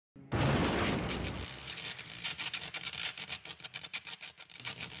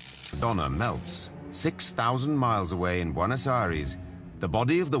Madonna melts. 6,000 miles away in Buenos Aires, the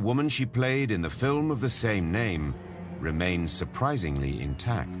body of the woman she played in the film of the same name remains surprisingly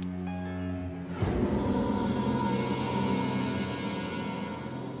intact.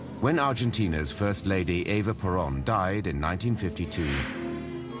 When Argentina's First Lady Eva Peron died in 1952,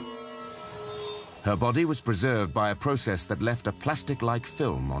 her body was preserved by a process that left a plastic-like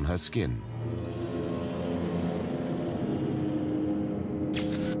film on her skin.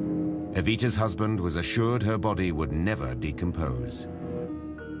 Evita's husband was assured her body would never decompose.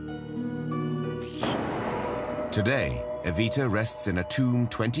 Today, Evita rests in a tomb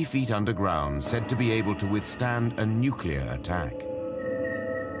 20 feet underground, said to be able to withstand a nuclear attack.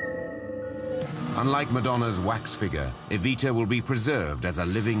 Unlike Madonna's wax figure, Evita will be preserved as a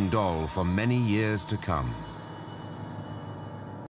living doll for many years to come.